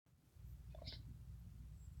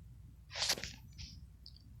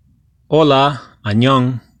Hola,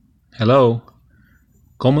 안녕, hello.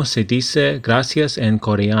 ¿Cómo se dice gracias en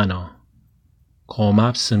coreano?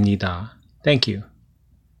 고맙습니다. Thank you.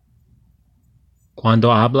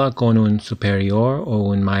 Cuando habla con un superior o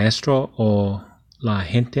un maestro o la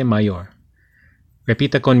gente mayor.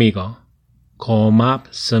 Repita conmigo.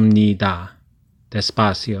 고맙습니다.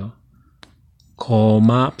 Despacio.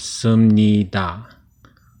 고맙습니다.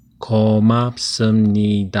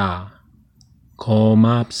 고맙습니다.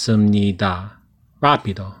 고맙습니다.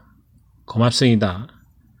 Rápido. 고맙습니다.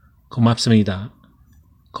 고맙습니다.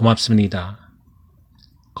 고맙습니다.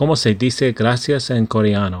 ¿Cómo se dice gracias en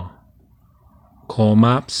coreano?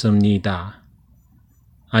 고맙습니다.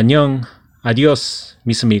 안녕, adiós,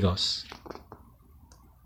 mis amigos.